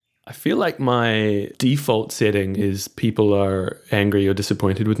I feel like my default setting is people are angry or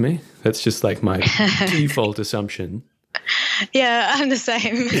disappointed with me. That's just like my default assumption. Yeah, I'm the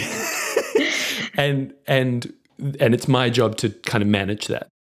same. And it's my job to kind of manage that.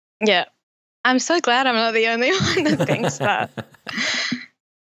 Yeah. I'm so glad I'm not the only one that thinks that.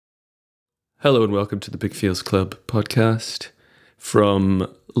 Hello and welcome to the Big Feels Club podcast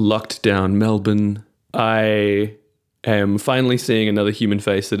from locked down Melbourne. I am finally seeing another human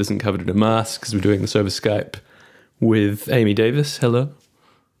face that isn't covered in a mask because we're doing this over Skype with Amy Davis. Hello.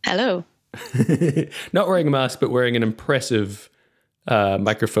 Hello. Not wearing a mask, but wearing an impressive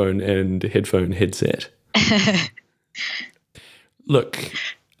microphone and headphone headset. Look,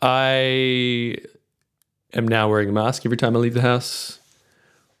 I am now wearing a mask every time I leave the house,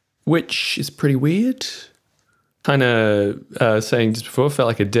 which is pretty weird. Kind of saying just before, felt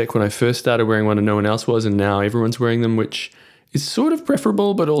like a dick when I first started wearing one and no one else was, and now everyone's wearing them, which is sort of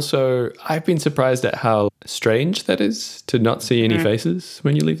preferable, but also I've been surprised at how strange that is to not see any faces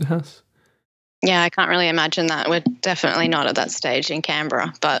when you leave the house. Yeah, I can't really imagine that. We're definitely not at that stage in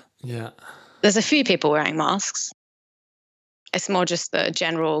Canberra, but Yeah. there's a few people wearing masks. It's more just the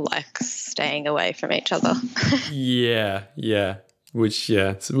general, like, staying away from each other. Yeah. Which,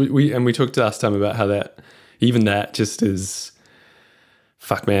 yeah. So we talked last time about how that just is,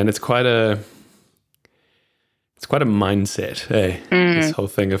 fuck, man. It's quite a mindset, eh? This whole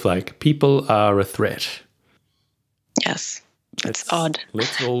thing of like, people are a threat. Yes. It's odd.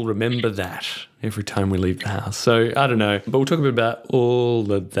 Let's all remember that every time we leave the house. So I don't know, but we'll talk a bit about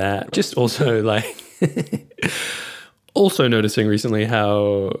all of that. Just also like, also noticing recently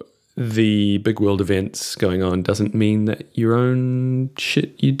how the big world events going on doesn't mean that your own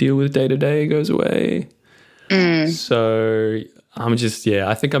shit you deal with day to day goes away. So I'm just,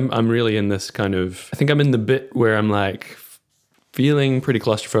 I think I'm really in this kind of, I think I'm in the bit where I'm like feeling pretty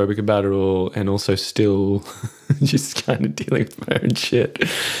claustrophobic about it all and also still just kind of dealing with my own shit.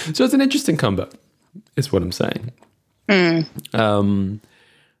 So it's an interesting combo, is what I'm saying.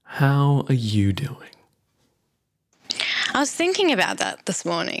 How are you doing? I was thinking about that this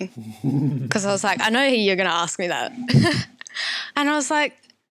morning because I was like, I know you're going to ask me that. And I was like,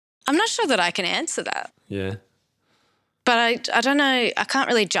 I'm not sure that I can answer that. Yeah. But I don't know, I can't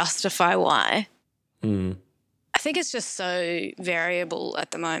really justify why. I think it's just so variable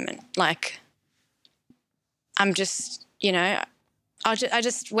at the moment. Like, I'm just, I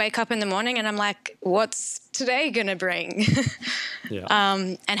just wake up in the morning and I'm like, what's today going to bring? Yeah.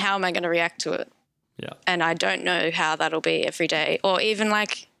 And how am I going to react to it? Yeah. And I don't know how that'll be every day or even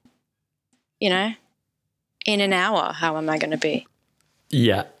like, in an hour, how am I going to be?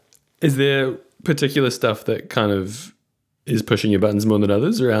 Yeah. Is there particular stuff that kind of is pushing your buttons more than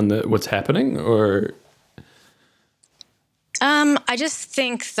others around what's happening, or? I just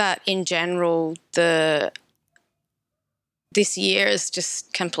think that in general, this year is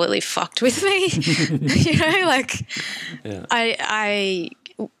just completely fucked with me. Yeah. I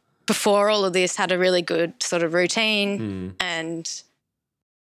before all of this had a really good sort of routine, and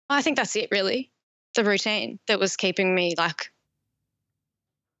I think that's it really, the routine that was keeping me like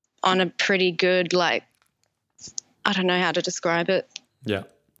on a pretty good, like, I don't know how to describe it. Yeah.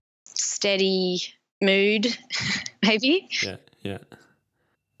 Steady mood, maybe. Yeah.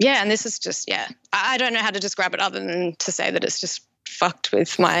 Yeah, and this is just, I don't know how to describe it other than to say that it's just fucked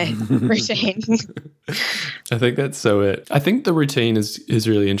with my routine. I think that's so it. I think the routine is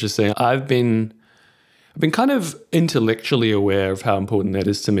really interesting. I've been kind of intellectually aware of how important that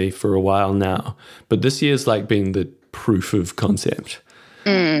is to me for a while now, but this year's like been the proof of concept.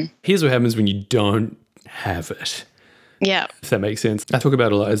 Here's what happens when you don't have it. Yeah. If that makes sense. I talk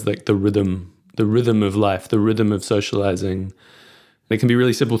about it a lot as like the rhythm of life, the rhythm of socializing. It can be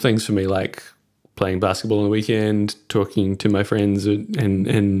really simple things for me, like playing basketball on the weekend, talking to my friends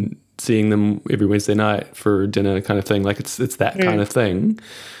and seeing them every Wednesday night for dinner kind of thing. Like it's that kind of thing,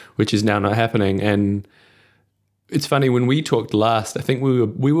 which is now not happening. And it's funny, when we talked last, I think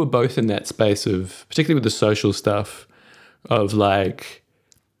we were both in that space of, particularly with the social stuff, of like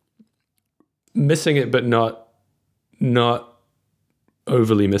missing it but not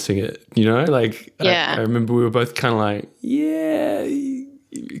overly missing it, like I remember we were both kind of like,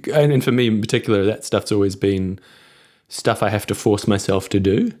 and for me in particular, that stuff's always been stuff I have to force myself to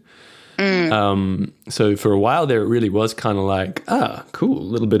do. So for a while there, it really was kind of like, cool, a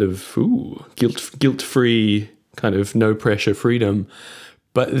little bit of guilt-free kind of no pressure freedom.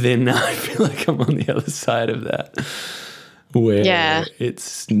 But then now I feel like I'm on the other side of that, where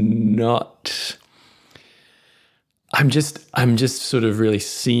it's not. I'm just sort of really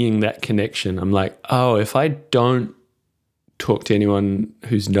seeing that connection. I'm like, oh, if I don't talk to anyone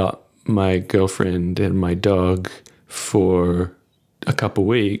who's not my girlfriend and my dog for a couple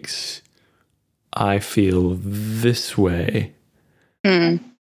weeks, I feel this way.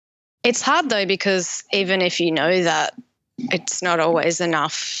 It's hard though, because even if you know that, it's not always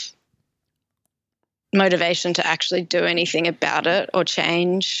enough motivation to actually do anything about it or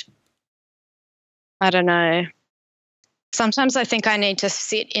change. I don't know. Sometimes I think I need to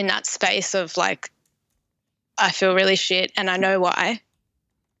sit in that space of like, I feel really shit and I know why.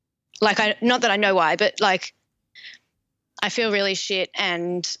 Like, not that I know why, but like, I feel really shit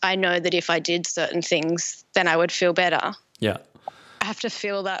and I know that if I did certain things, then I would feel better. Yeah. I have to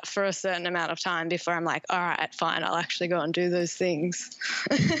feel that for a certain amount of time before I'm like, all right, fine, I'll actually go and do those things.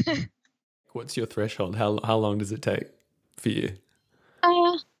 What's your threshold? How long does it take for you?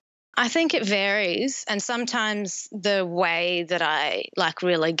 I think it varies. And sometimes the way that I like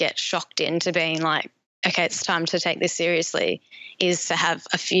really get shocked into being like, okay, it's time to take this seriously, is to have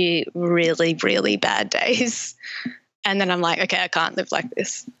a few really, really bad days. And then I'm like, okay, I can't live like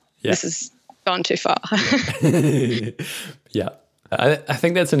this. Yeah. This has gone too far. Yeah. I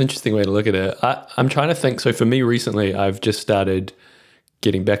think that's an interesting way to look at it. I'm trying to think. So for me recently, I've just started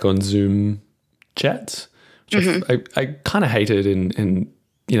getting back on Zoom chats, which I kind of hated, and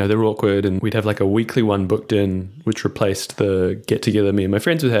you know, they're awkward, and we'd have like a weekly one booked in, which replaced the get together me and my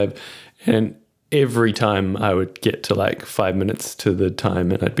friends would have. And every time I would get to like 5 minutes to the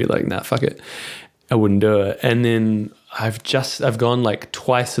time and I'd be like, nah, fuck it. I wouldn't do it. And then I've gone like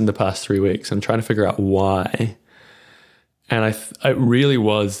twice in the past 3 weeks. I'm trying to figure out why. And it really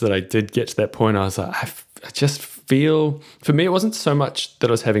was that I did get to that point. I was like, I just feel, for me, it wasn't so much that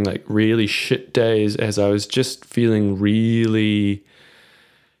I was having like really shit days as I was just feeling really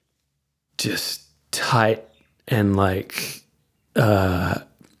just tight and like I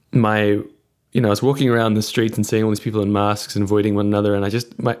was walking around the streets and seeing all these people in masks and avoiding one another. And I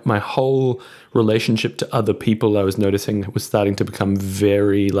just, my whole relationship to other people, I was noticing, was starting to become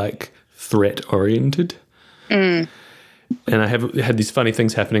very like threat oriented. And I had these funny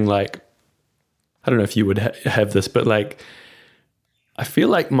things happening, like, I don't know if you would have this, but like, I feel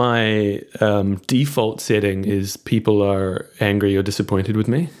like my default setting is people are angry or disappointed with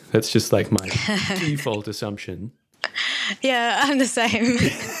me. That's just like my default assumption. Yeah, I'm the same.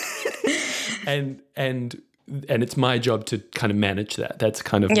 and it's my job to kind of manage that. That's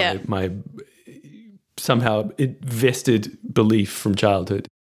kind of my somehow vested belief from childhood.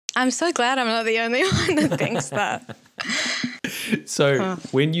 I'm so glad I'm not the only one that thinks that. So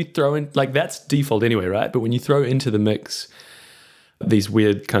when you throw in, like, that's default anyway, right? But when you throw into the mix these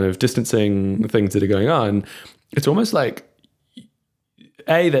weird kind of distancing things that are going on, it's almost like,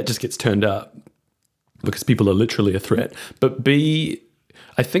 A, that just gets turned up because people are literally a threat. But B,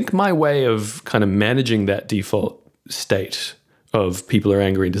 I think my way of kind of managing that default state of people are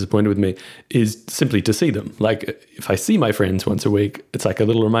angry and disappointed with me is simply to see them. Like, if I see my friends once a week, it's like a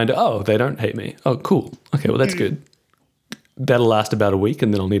little reminder, oh, they don't hate me. Oh, cool. Okay, well, that's good. That'll last about a week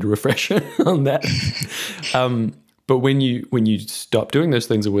and then I'll need a refresher on that. But when you stop doing those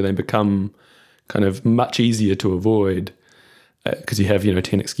things, or when they become kind of much easier to avoid because you have,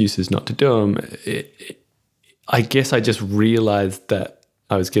 10 excuses not to do them, I guess I just realized that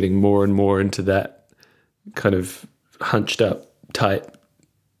I was getting more and more into that kind of hunched up, tight,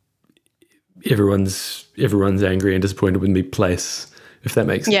 everyone's angry and disappointed with me place, if that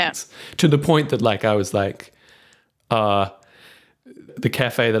makes sense. To the point that, like, I was like, the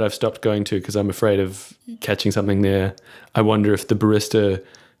cafe that I've stopped going to because I'm afraid of catching something there, I wonder if the barista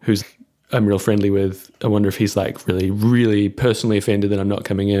who's I'm real friendly with, I wonder if he's like really, really personally offended that I'm not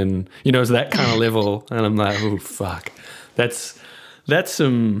coming in. It's that kind of level. And I'm like, oh, fuck. That's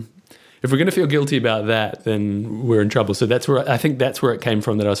some... If we're going to feel guilty about that, then we're in trouble. So I think that's where it came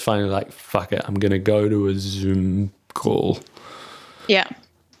from, that I was finally like, fuck it, I'm going to go to a Zoom call. Yeah.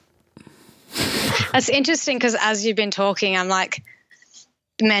 That's interesting because as you've been talking, I'm like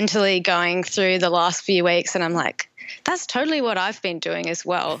mentally going through the last few weeks and I'm like, that's totally what I've been doing as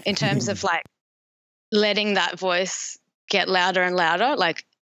well, in terms of like letting that voice get louder and louder, like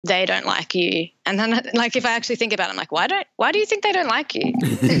they don't like you. And then, like, if I actually think about it, I'm like, why do you think they don't like you?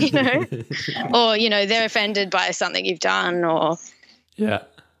 Or, they're offended by something you've done, or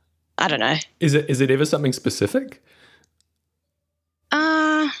I don't know. Is it ever something specific?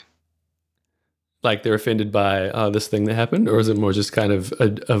 Like they're offended by this thing that happened, or is it more just kind of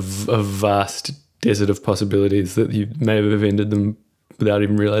a vast desert of possibilities that you may have offended them without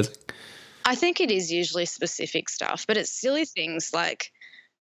even realizing? I think it is usually specific stuff, but it's silly things like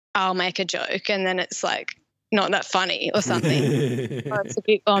I'll make a joke and then it's like not that funny or something. Or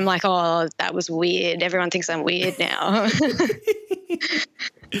I'm like, oh, that was weird. Everyone thinks I'm weird now.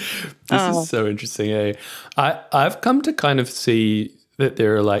 This is so interesting, eh? I've come to kind of see that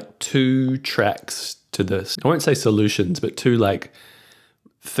there are like two tracks to this. I won't say solutions, but two like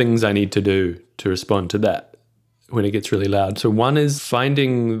things I need to do to respond to that when it gets really loud. So one is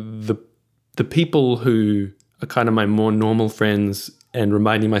finding the people who are kind of my more normal friends and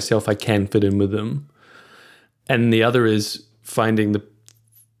reminding myself I can fit in with them. And the other is finding the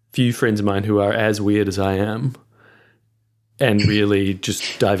few friends of mine who are as weird as I am and really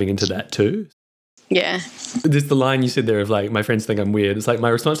just diving into that too. Yeah. There's the line you said there of like, my friends think I'm weird. It's like my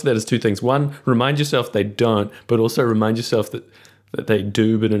response to that is two things. One, remind yourself they don't, but also remind yourself that they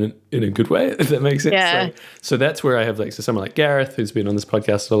do, but in a good way, if that makes sense. Yeah. So that's where I have like, so someone like Gareth, who's been on this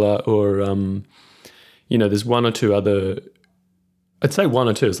podcast a lot, or, there's one or two other, I'd say one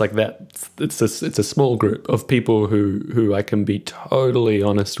or two. It's like that. It's a small group of people who I can be totally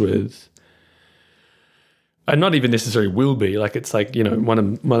honest with. And not even necessarily will be. Like it's like, one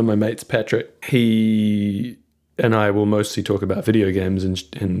of my mates, Patrick, he and I will mostly talk about video games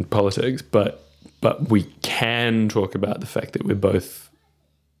and politics, but we can talk about the fact that we're both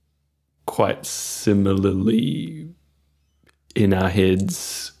quite similarly in our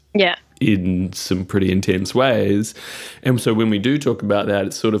heads. Yeah. In some pretty intense ways. And so when we do talk about that,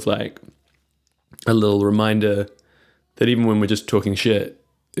 it's sort of like a little reminder that even when we're just talking shit,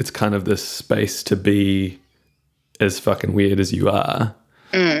 it's kind of this space to be as fucking weird as you are.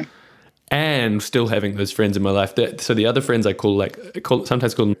 Mm. And still having those friends in my life. So the other friends I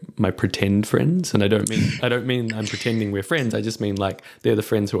sometimes call them my pretend friends. And I don't mean I'm pretending we're friends. I just mean like they're the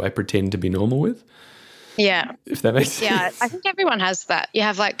friends who I pretend to be normal with. Yeah. If that makes sense. Yeah, I think everyone has that. You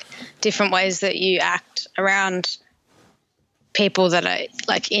have like different ways that you act around people that are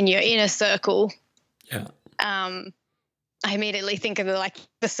like in your inner circle. Yeah. I immediately think of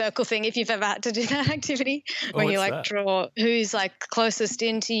the circle thing, if you've ever had to do that activity where you like draw who's like closest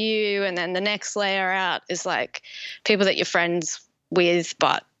into you, and then the next layer out is like people that you're friends with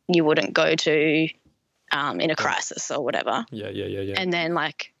but you wouldn't go to in a crisis or whatever. Yeah. And then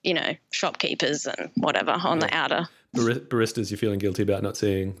like, shopkeepers and whatever on the outer. Baristas you're feeling guilty about not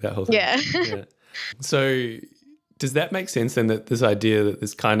seeing, that whole thing. Yeah. So does that make sense then, that this idea that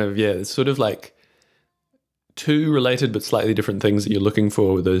there's kind of, it's sort of like two related but slightly different things that you're looking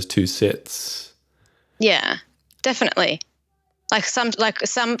for with those two sets? Yeah, definitely. Like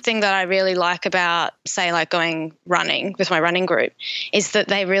something that I really like about, say, like going running with my running group is that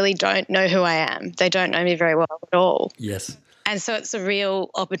they really don't know who I am. They don't know me very well at all. Yes. And so it's a real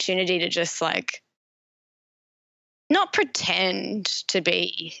opportunity to just like not pretend to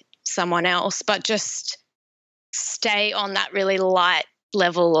be someone else, but just stay on that really light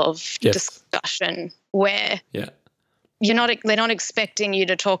level of discussion where they're not expecting you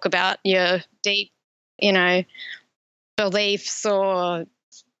to talk about your deep, beliefs or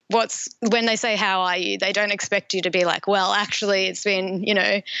when they say how are you, they don't expect you to be like, well, actually it's been,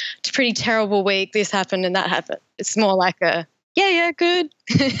 it's a pretty terrible week, this happened and that happened. It's more like a good.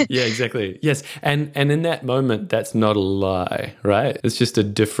 Yeah, exactly. Yes. And in that moment, that's not a lie, right? It's just a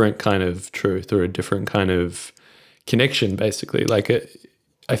different kind of truth or a different kind of connection, basically. Like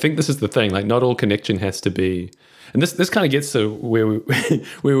I think this is the thing, like not all connection has to be, and this kind of gets to where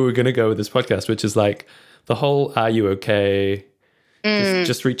we were going to go with this podcast, which is like the whole "Are you okay?"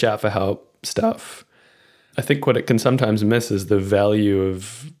 Just reach out for help stuff. I think what it can sometimes miss is the value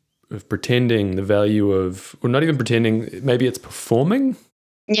of pretending, the value of, or not even pretending, maybe it's performing.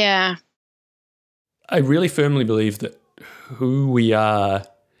 Yeah. I really firmly believe that who we are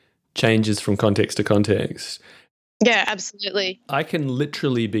changes from context to context. Yeah, absolutely. I can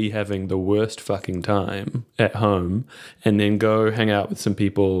literally be having the worst fucking time at home and then go hang out with some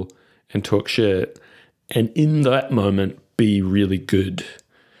people and talk shit, and in that moment be really good.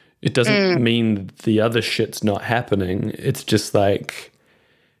 It doesn't mean the other shit's not happening. It's just like,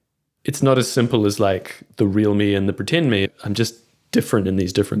 it's not as simple as like the real me and the pretend me. I'm just different in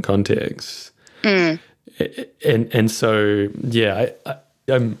these different contexts. And so,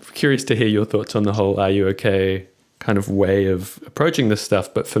 I'm curious to hear your thoughts on the whole "Are you okay?" kind of way of approaching this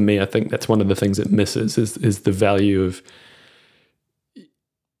stuff. But for me, I think that's one of the things it misses is the value of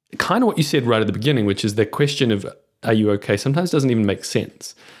kind of what you said right at the beginning, which is the question of "Are you okay?" sometimes doesn't even make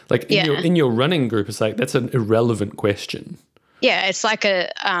sense. Like in your running group, it's like that's an irrelevant question. Yeah, it's like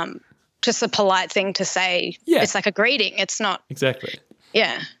just a polite thing to say. Yeah. It's like a greeting. It's not. Exactly.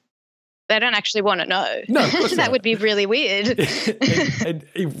 Yeah. They don't actually want to know. No, of course that not. would be really weird. and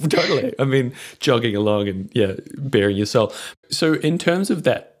totally. I mean, jogging along and, bearing your soul. So in terms of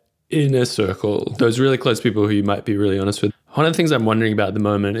that inner circle, those really close people who you might be really honest with, one of the things I'm wondering about at the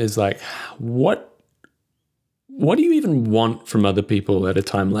moment is like, what do you even want from other people at a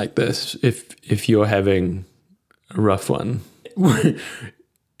time like this if you're having a rough one?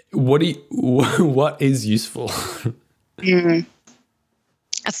 What is useful?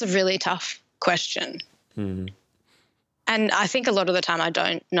 That's a really tough question. And I think a lot of the time I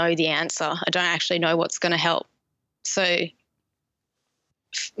don't know the answer. I don't actually know what's going to help. So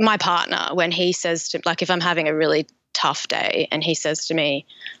my partner, when he says to, like, if I'm having a really tough day and he says to me,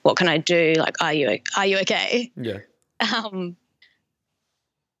 what can I do? Like, are you okay? Yeah.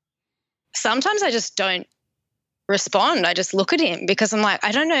 Sometimes I just don't respond. I just look at him because I'm like,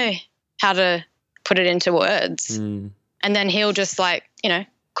 I don't know how to put it into words. And then he'll just like,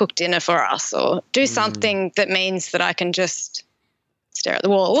 cook dinner for us or do something that means that I can just stare at the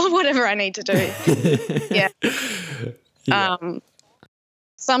wall or whatever I need to do. Yeah.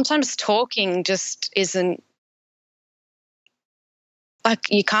 Sometimes talking just isn't,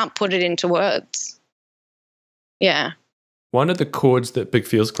 like, you can't put it into words. Yeah. One of the chords that Big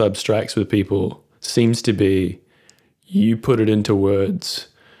Feels Club strikes with people seems to be you put it into words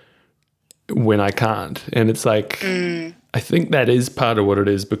when I can't. And it's like, I think that is part of what it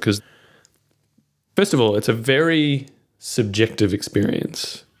is because, first of all, it's a very subjective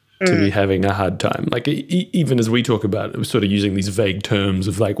experience to be having a hard time. Like, even as we talk about it, we're sort of using these vague terms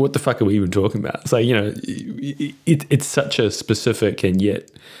of like, what the fuck are we even talking about? It's like, it's such a specific and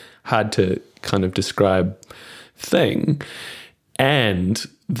yet hard to kind of describe thing. And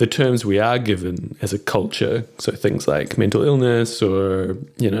the terms we are given as a culture, so things like mental illness or,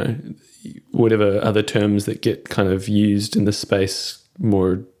 whatever other terms that get kind of used in the space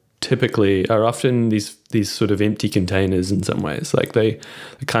more typically are often these sort of empty containers in some ways. Like they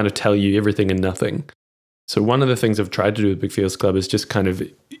kind of tell you everything and nothing. So one of the things I've tried to do with Big Feels Club is just kind of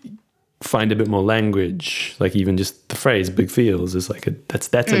find a bit more language, like even just the phrase Big Feels is like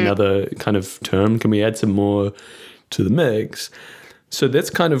that's another kind of term. Can we add some more to the mix? So that's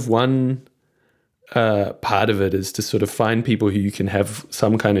kind of one part of it, is to sort of find people who you can have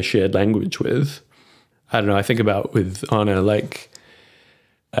some kind of shared language with. I don't know, I think about with Anna, like,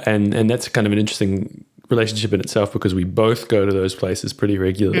 and that's kind of an interesting relationship in itself because we both go to those places pretty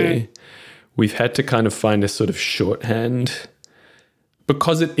regularly. We've had to kind of find a sort of shorthand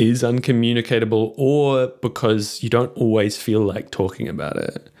because it is uncommunicatable or because you don't always feel like talking about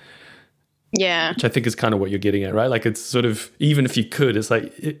it. Yeah. Which I think is kind of what you're getting at, right? Like it's sort of, even if you could, it's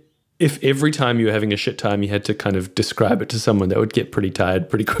like if every time you were having a shit time you had to kind of describe it to someone, that would get pretty tired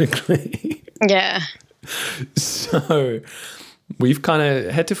pretty quickly. Yeah. So we've kind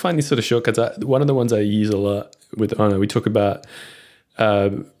of had to find these sort of shortcuts. One of the ones I use a lot with Anna, we talk about,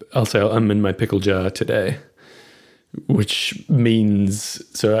 I'll say I'm in my pickle jar today, which means,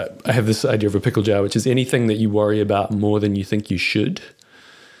 so I have this idea of a pickle jar, which is anything that you worry about more than you think you should.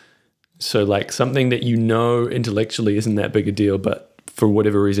 So like something that intellectually isn't that big a deal, but for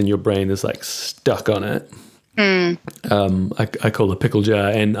whatever reason your brain is like stuck on it. I call a pickle jar,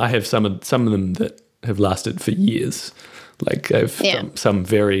 and I have some of them that have lasted for years. Like I have some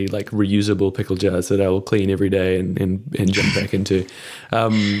very like reusable pickle jars that I will clean every day and jump back into.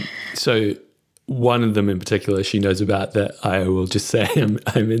 So one of them in particular, she knows about, that I will just say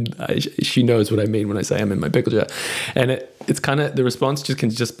I'm in. She knows what I mean when I say I'm in my pickle jar, and it's kind of, the response can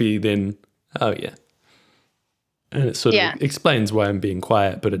just be then, oh yeah, and it sort of explains why I'm being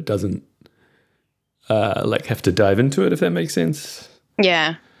quiet, but it doesn't like have to dive into it, if that makes sense.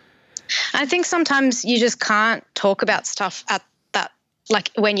 Yeah. I think sometimes you just can't talk about stuff at that, like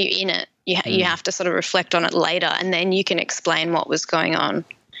when you're in it, you have to sort of reflect on it later, and then you can explain what was going on.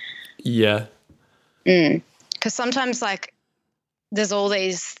 Yeah. Because sometimes like there's all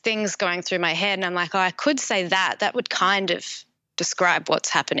these things going through my head and I'm like, oh, I could say that would kind of describe what's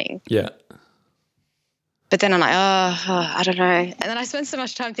happening. Yeah. But then I'm like, I don't know. And then I spend so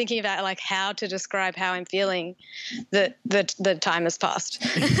much time thinking about like how to describe how I'm feeling that the time has passed.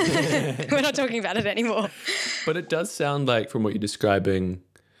 We're not talking about it anymore. But it does sound like, from what you're describing,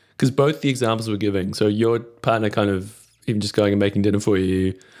 because both the examples we're giving, so your partner kind of even just going and making dinner for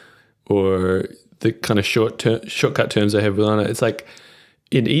you, or the kind of shortcut terms I have with Anna, it's like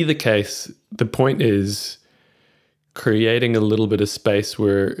in either case, the point is creating a little bit of space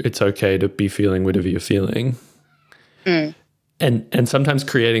where it's okay to be feeling whatever you're feeling. And sometimes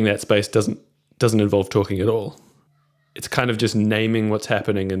creating that space doesn't involve talking at all. It's kind of just naming what's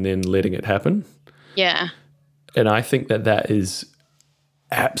happening and then letting it happen. Yeah. And I think that is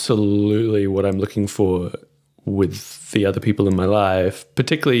absolutely what I'm looking for with the other people in my life,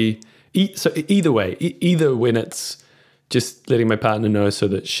 particularly. So either way, either when it's just letting my partner know so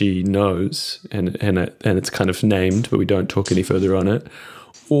that she knows and it's kind of named, but we don't talk any further on it.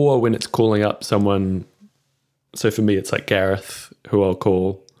 Or when it's calling up someone, so for me it's like Gareth, who I'll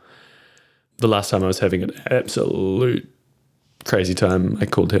call. The last time I was having an absolute crazy time, I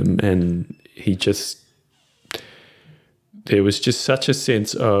called him and there was just such a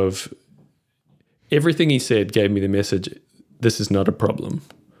sense of everything he said gave me the message, this is not a problem.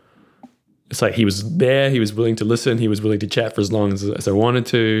 It's like he was there, he was willing to listen, he was willing to chat for as long as I wanted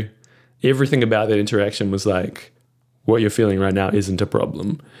to. Everything about that interaction was like, what you're feeling right now isn't a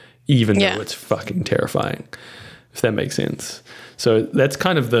problem, even though it's fucking terrifying, if that makes sense. So that's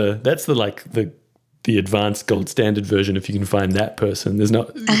kind of the advanced gold standard version, if you can find that person.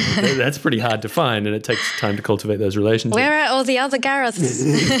 That's pretty hard to find, and it takes time to cultivate those relationships. Where are all the other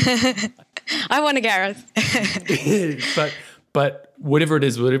Gareths? I want a Gareth. But whatever it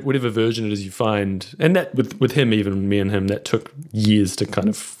is, whatever version it is you find, and that with him, even me and him, that took years to kind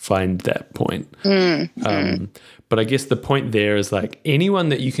of find that point. But I guess the point there is like anyone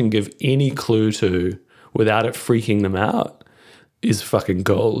that you can give any clue to without it freaking them out is fucking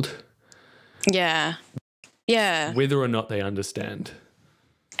gold. Yeah. Yeah. Whether or not they understand.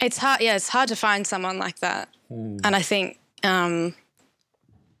 It's hard. Yeah, it's hard to find someone like that. And I think,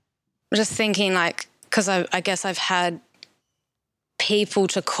 just thinking like, because I guess I've had people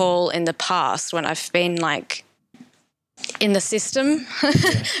to call in the past when I've been like in the system,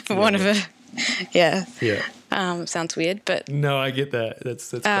 for want of a, sounds weird, but no, I get that. That's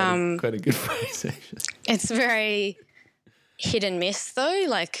quite a good phrase, actually. It's very hit and miss though,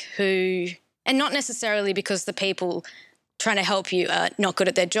 like who, and not necessarily because the people trying to help you are not good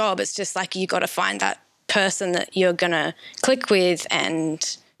at their job. It's just like you got to find that person that you're gonna click with,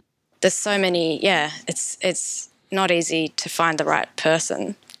 and there's so many. Yeah, it's not easy to find the right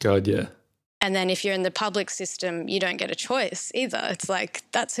person. God, yeah. And then if you're in the public system, you don't get a choice either. It's like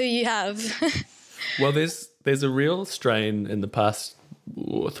that's who you have. Well, there's a real strain in the past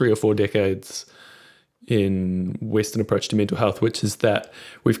 3 or 4 decades in Western approach to mental health, which is that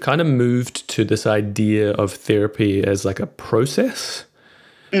we've kind of moved to this idea of therapy as like a process.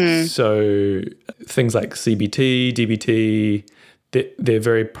 So things like CBT, DBT, they're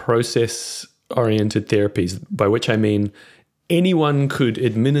very process-oriented therapies, by which I mean anyone could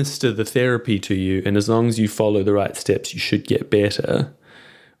administer the therapy to you, and as long as you follow the right steps, you should get better,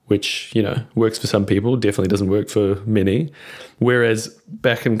 which, you know, works for some people, definitely doesn't work for many. Whereas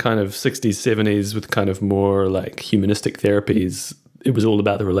back in kind of 60s, 70s with kind of more like humanistic therapies, it was all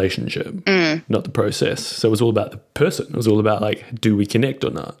about the relationship, not the process. So it was all about the person. It was all about like, do we connect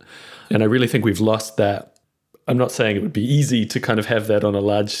or not? And I really think we've lost that. I'm not saying it would be easy to kind of have that on a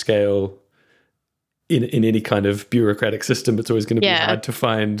large scale in any kind of bureaucratic system. It's always going to be hard to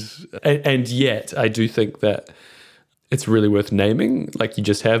find. And yet I do think that it's really worth naming, like you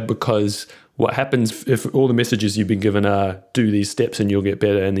just have, because what happens if all the messages you've been given are do these steps and you'll get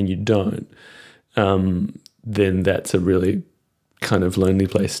better, and then you don't, then that's a really kind of lonely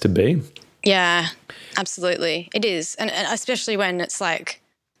place to be. Yeah, absolutely. It is. And especially when it's like,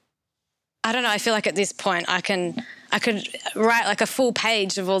 I don't know, I feel like at this point I could write like a full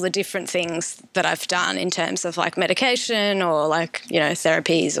page of all the different things that I've done in terms of like medication or like, you know,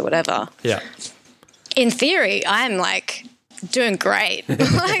 therapies or whatever. Yeah. In theory, I'm like doing great.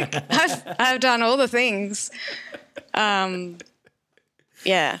 Like I've done all the things.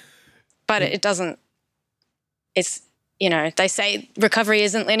 Yeah. But it doesn't, it's, you know, they say recovery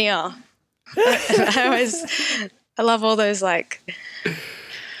isn't linear. I love all those like,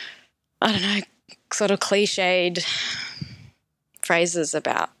 I don't know, sort of cliched phrases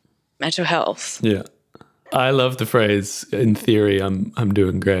about mental health. Yeah. I love the phrase, in theory, I'm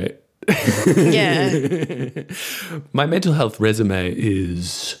doing great. Yeah. My mental health resume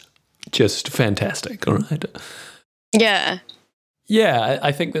is just fantastic, all right? Yeah. Yeah,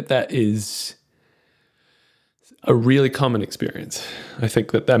 I think that is a really common experience. I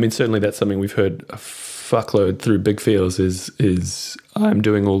think that, I mean, certainly that's something we've heard a fuckload through Big Feels is I'm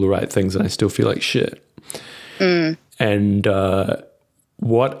doing all the right things and I still feel like shit. And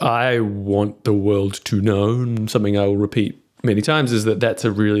what I want the world to know, and something I will repeat many times, is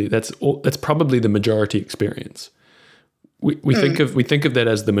that's probably the majority experience. We think of that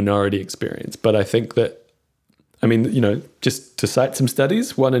as the minority experience, but I think that, I mean, you know, just to cite some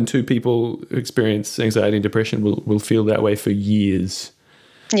studies, 1 in 2 people who experience anxiety and depression will feel that way for years.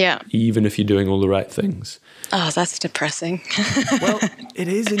 Yeah. Even if you're doing all the right things. Oh, that's depressing. Well, it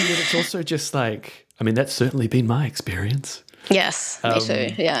is, and yet it's also just like, I mean, that's certainly been my experience. Yes, me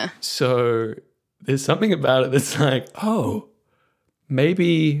too, yeah. So there's something about it that's like,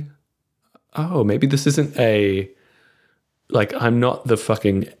 maybe this isn't a like I'm not the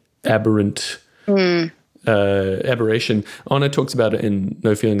fucking aberration. Anna talks about it in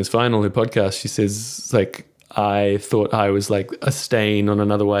No Feeling Is Final, her podcast. She says, like, I thought I was like a stain on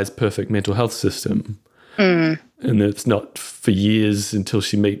an otherwise perfect mental health system. And it's not for years until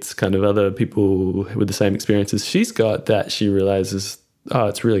she meets kind of other people with the same experiences she's got that she realizes, oh,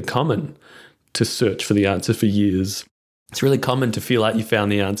 it's really common to search for the answer for years. It's really common to feel like you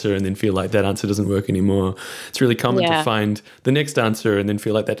found the answer and then feel like that answer doesn't work anymore. It's really common to find the next answer and then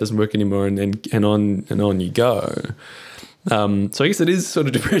feel like that doesn't work anymore, and on you go. So I guess it is sort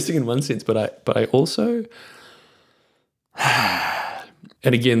of depressing in one sense, but I also,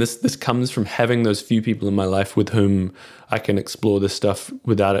 and again, this comes from having those few people in my life with whom I can explore this stuff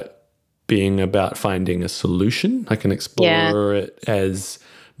without it being about finding a solution. I can explore it as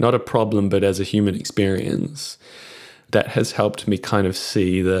not a problem, but as a human experience. That has helped me kind of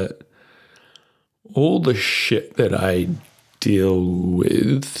see that all the shit that I deal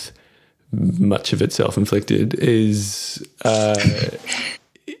with, much of it self-inflicted, is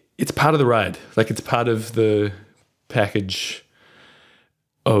it's part of the ride. Like, it's part of the package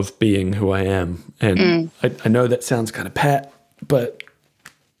of being who I am. And I know that sounds kind of pat, but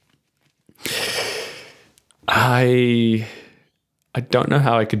I don't know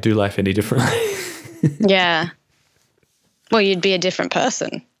how I could do life any differently. Yeah. Well, you'd be a different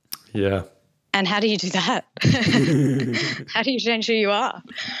person. Yeah. And how do you do that? How do you change who you are?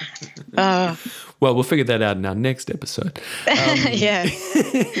 Well, we'll figure that out in our next episode. Yeah.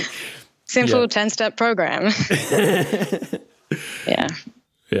 Simple 10-step program. Yeah.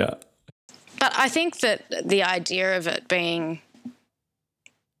 Yeah. But I think that the idea of it being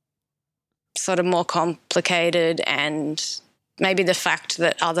sort of more complicated, and maybe the fact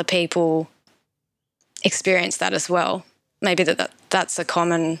that other people experience that as well, maybe that's a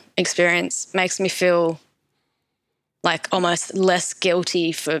common experience, makes me feel like almost less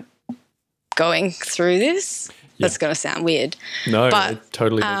guilty for going through this. Yeah. That's going to sound weird. No, but it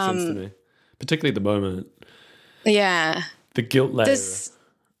totally makes sense to me, particularly at the moment. Yeah. The guilt layer.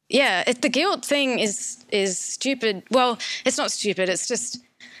 The guilt thing is stupid. Well, it's not stupid. It's just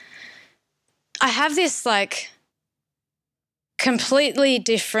I have this like completely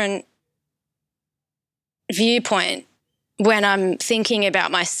different viewpoint when I'm thinking about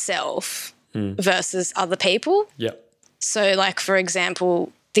myself versus other people. Yeah. So, like, for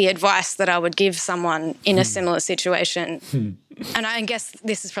example, the advice that I would give someone in a similar situation, and I guess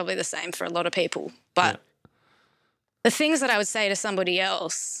this is probably the same for a lot of people, but the things that I would say to somebody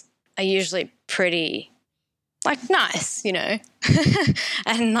else are usually pretty, like, nice, you know,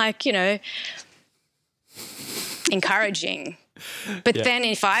 and, like, you know, encouraging. But then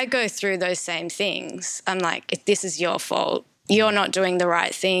if I go through those same things, I'm like, this is your fault. You're not doing the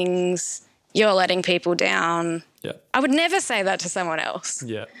right things. You're letting people down. Yeah. I would never say that to someone else.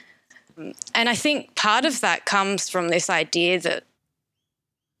 Yeah. And I think part of that comes from this idea that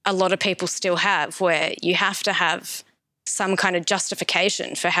a lot of people still have, where you have to have some kind of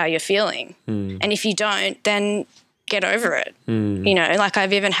justification for how you're feeling. And if you don't, then get over it. You know, like,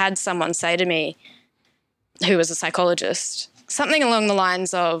 I've even had someone say to me, who was a psychologist, something along the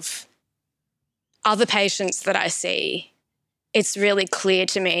lines of, other patients that I see, it's really clear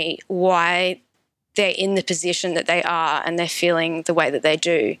to me why they're in the position that they are and they're feeling the way that they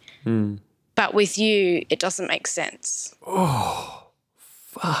do. But with you, it doesn't make sense. Oh,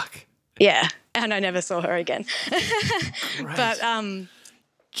 fuck. Yeah. And I never saw her again. But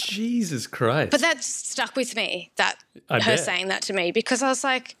Jesus Christ. But that stuck with me, her saying that to me, because I was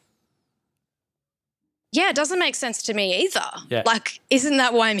like, yeah, it doesn't make sense to me either. Yeah. Like, isn't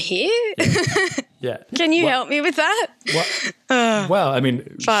that why I'm here? Yeah. Can you help me with that? Well, I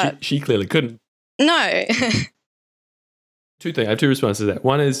mean, she clearly couldn't. No. Two things. I have two responses to that.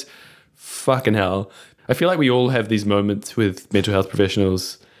 One is, fucking hell. I feel like we all have these moments with mental health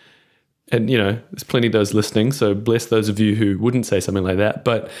professionals, and, you know, there's plenty of those listening, so bless those of you who wouldn't say something like that.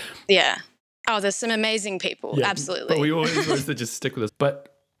 But yeah. Oh, there's some amazing people. Yeah, absolutely. But we always those that just stick with us.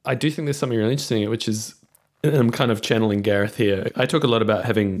 But I do think there's something really interesting, which is, and I'm kind of channeling Gareth here. I talk a lot about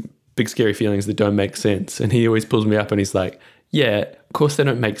having big, scary feelings that don't make sense. And he always pulls me up and he's like, yeah, of course they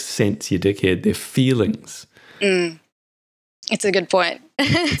don't make sense, you dickhead. They're feelings. It's a good point.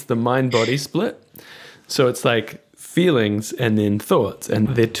 It's the mind-body split. So it's like feelings and then thoughts, and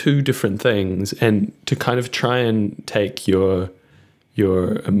they're two different things. And to kind of try and take your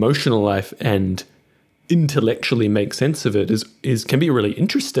emotional life and intellectually make sense of it is can be a really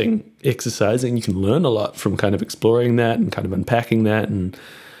interesting exercise, and you can learn a lot from kind of exploring that and kind of unpacking that and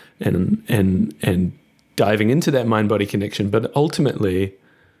diving into that mind-body connection. But ultimately,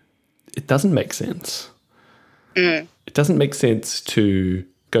 it doesn't make sense. It doesn't make sense to,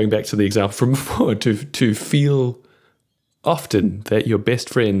 going back to the example from before, to feel often that your best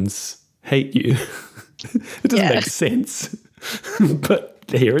friends hate you. It doesn't make sense. But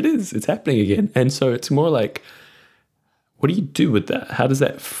here it is. It's happening again. And so it's more like, what do you do with that? How does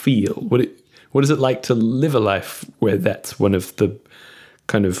that feel? What is it like to live a life where that's one of the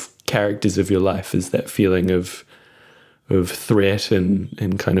kind of characters of your life, is that feeling of threat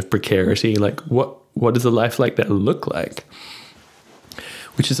and kind of precarity? Like, what does a life like that look like?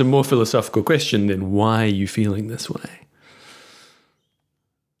 Which is a more philosophical question than why are you feeling this way?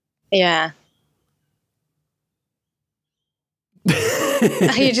 Yeah.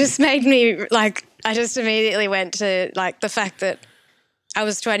 You just made me, like, I just immediately went to, like, the fact that I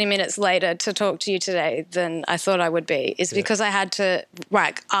was 20 minutes later to talk to you today than I thought I would be is because I had to,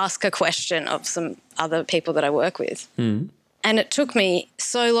 like, ask a question of some other people that I work with. Mm. And it took me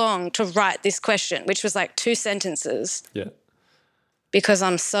so long to write this question, which was like 2 sentences. Yeah. Because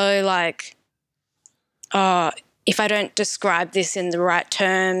I'm so like, oh, if I don't describe this in the right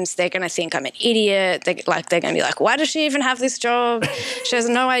terms, they're going to think I'm an idiot. They're going to be like, why does she even have this job? She has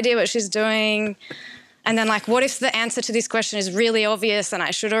no idea what she's doing. And then, like, what if the answer to this question is really obvious and I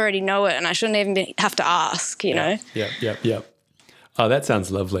should already know it and I shouldn't even have to ask, you know? Yeah. Oh, that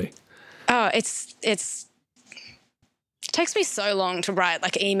sounds lovely. Oh, it takes me so long to write,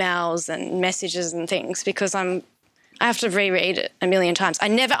 like, emails and messages and things because I have to reread it a million times. I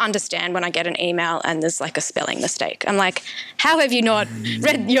never understand when I get an email and there's, like, a spelling mistake. I'm like, how have you not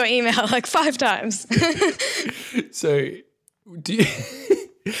read your email, like, 5 times? So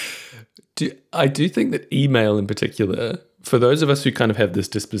I do think that email in particular, for those of us who kind of have this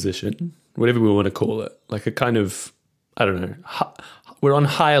disposition, whatever we want to call it, like a kind of, I don't know, we're on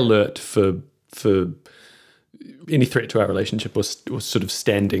high alert for any threat to our relationship or sort of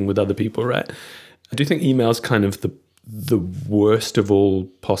standing with other people, right? I do think email is kind of the worst of all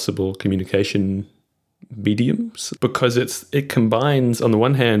possible communication mediums because it combines, on the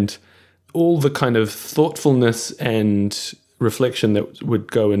one hand, all the kind of thoughtfulness and reflection that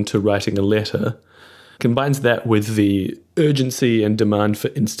would go into writing a letter, combines that with the urgency and demand for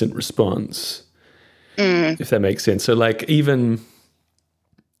instant response, if that makes sense. So, like, even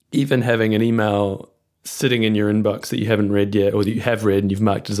having an email sitting in your inbox that you haven't read yet, or that you have read and you've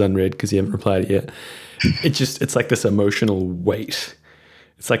marked as unread because you haven't replied yet, it's like this emotional weight.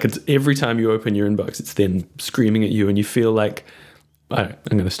 It's like every time you open your inbox, it's then screaming at you, and you feel like, I'm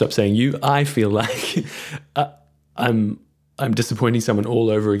going to stop saying you. I feel like I'm disappointing someone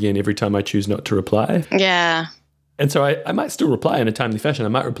all over again every time I choose not to reply. Yeah. And so I might still reply in a timely fashion. I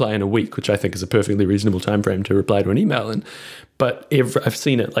might reply in a week, which I think is a perfectly reasonable time frame to reply to an email. But I've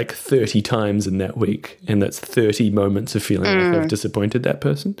seen it like 30 times in that week, and that's 30 moments of feeling like I've disappointed that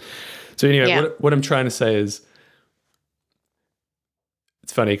person. So anyway, what I'm trying to say is,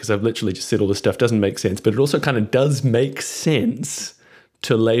 it's funny because I've literally just said all this stuff doesn't make sense, but it also kind of does make sense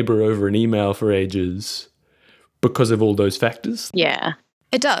to labor over an email for ages because of all those factors. Yeah,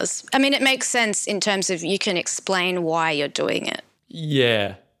 it does. I mean, it makes sense in terms of you can explain why you're doing it.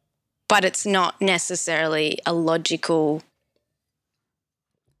 Yeah. But it's not necessarily a logical,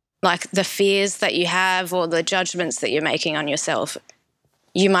 like the fears that you have or the judgments that you're making on yourself.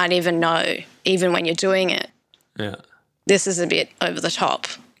 You might even know, even when you're doing it. Yeah. This is a bit over the top.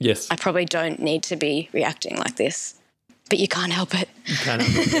 Yes. I probably don't need to be reacting like this. But you can't help it. You can't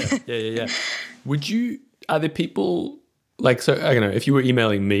help it. Yeah. Are there people, like, so, I don't know, if you were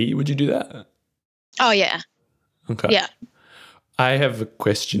emailing me, would you do that? Oh, yeah. Okay. Yeah. I have a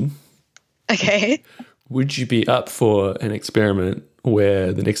question. Okay. Would you be up for an experiment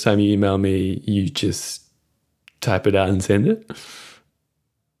where the next time you email me, you just type it out and send it?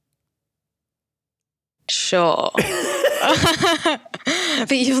 Sure.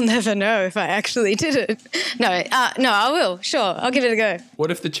 But you'll never know if I actually did it. No, I will. Sure, I'll give it a go.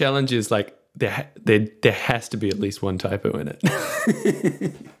 What if the challenge is like there has to be at least one typo in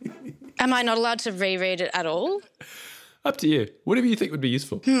it? Am I not allowed to reread it at all? Up to you. Whatever you think would be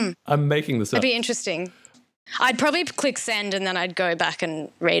useful. I'm making this up. It'd be interesting. I'd probably click send and then I'd go back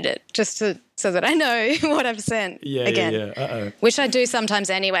and read it just so that I know what I've sent again. Yeah. Uh-oh. Which I do sometimes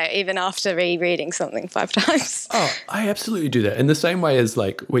anyway, even after rereading something 5 times. Oh, I absolutely do that. In the same way as,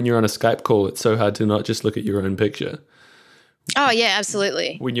 like, when you're on a Skype call, it's so hard to not just look at your own picture. Oh, yeah,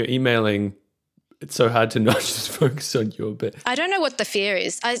 absolutely. When you're emailing, it's so hard to not just focus on your bit. I don't know what the fear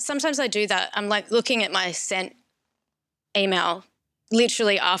is. Sometimes I do that. I'm, like, looking at my sent email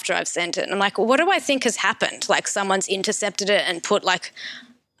literally after I've sent it. And I'm like, well, what do I think has happened? Like, someone's intercepted it and put, like,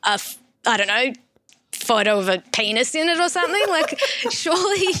 I don't know, photo of a penis in it or something. Like,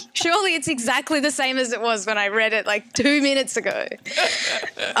 surely it's exactly the same as it was when I read it like 2 minutes ago.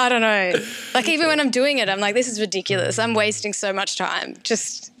 I don't know. Like, even when I'm doing it, I'm like, this is ridiculous. I'm wasting so much time.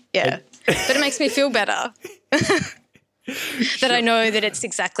 Just, yeah. But it makes me feel better that I know that it's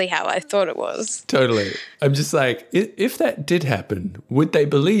exactly how I thought it was. Totally. I'm just like, if that did happen, would they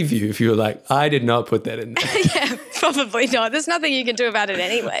believe you if you were like, I did not put that in there? Yeah, probably not. There's nothing you can do about it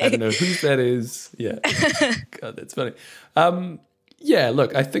anyway. I don't know who that is. Yeah. God, that's funny. Yeah,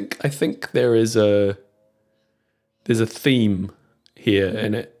 look, I think there's a theme here,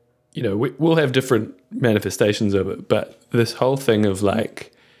 and it, you know, we'll have different manifestations of it, but this whole thing of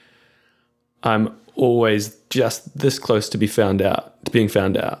like, I'm always just this close to being found out.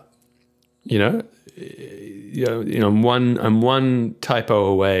 You know, I'm one typo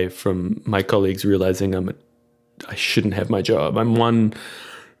away from my colleagues realizing I shouldn't have my job. I'm one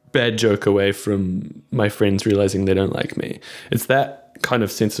bad joke away from my friends realizing they don't like me. It's that kind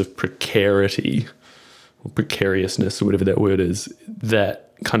of sense of precarity or precariousness or whatever that word is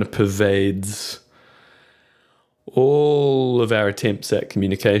that kind of pervades all of our attempts at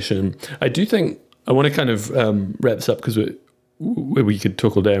communication. I do think I want to kind of wrap this up because we could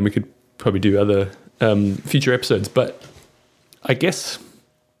talk all day and we could probably do other future episodes. But I guess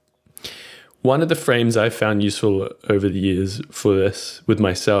one of the frames I've found useful over the years for this with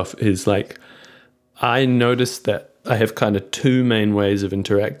myself is like, I noticed that I have kind of two main ways of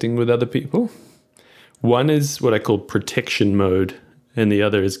interacting with other people. One is what I call protection mode, and the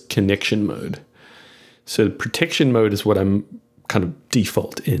other is connection mode. So the protection mode is what I'm kind of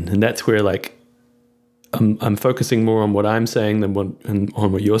default in, and that's where like I'm focusing more on what I'm saying than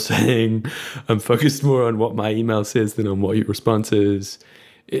on what you're saying. I'm focused more on what my email says than on what your response is.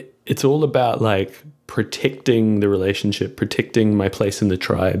 It's all about like protecting the relationship, protecting my place in the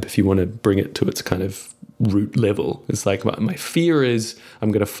tribe, if you want to bring it to its kind of root level. It's like my fear is I'm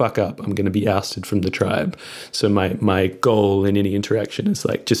going to fuck up. I'm going to be ousted from the tribe. So my goal in any interaction is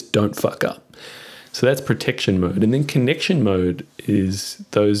like, just don't fuck up. So that's protection mode. And then connection mode is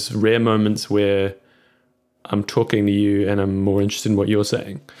those rare moments where I'm talking to you and I'm more interested in what you're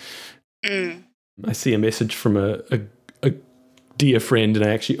saying. I see a message from a dear friend and I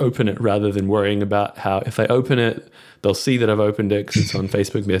actually open it rather than worrying about how if I open it, they'll see that I've opened it because it's on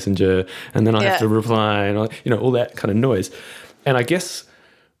Facebook Messenger and then I'll have to reply and all that kind of noise. And I guess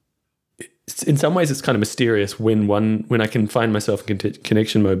in some ways it's kind of mysterious when I can find myself in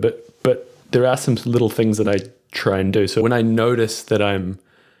connection mode, but there are some little things that I try and do. So when I notice that I'm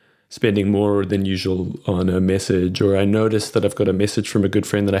spending more than usual on a message, or I notice that I've got a message from a good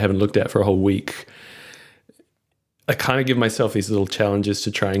friend that I haven't looked at for a whole week, I kind of give myself these little challenges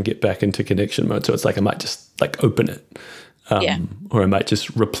to try and get back into connection mode. So it's like I might just like open it, or I might just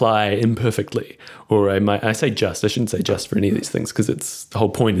reply imperfectly, or I shouldn't say just for any of these things because it's the whole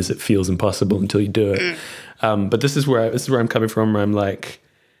point is it feels impossible until you do it. But this is where I'm coming from, where I'm like,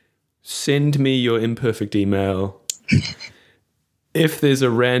 send me your imperfect email. If there's a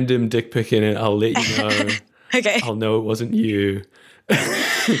random dick pic in it, I'll let you know. Okay. I'll know it wasn't you.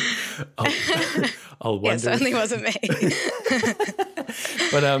 I'll wonder. Yeah, it certainly wasn't me.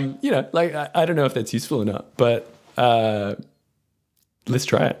 But, like, I don't know if that's useful or not, but let's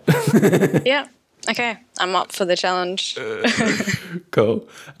try it. Yeah. Okay. I'm up for the challenge. Cool.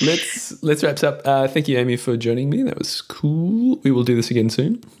 Let's wrap this up. Thank you, Amy, for joining me. That was cool. We will do this again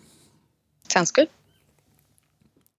soon. Sounds good.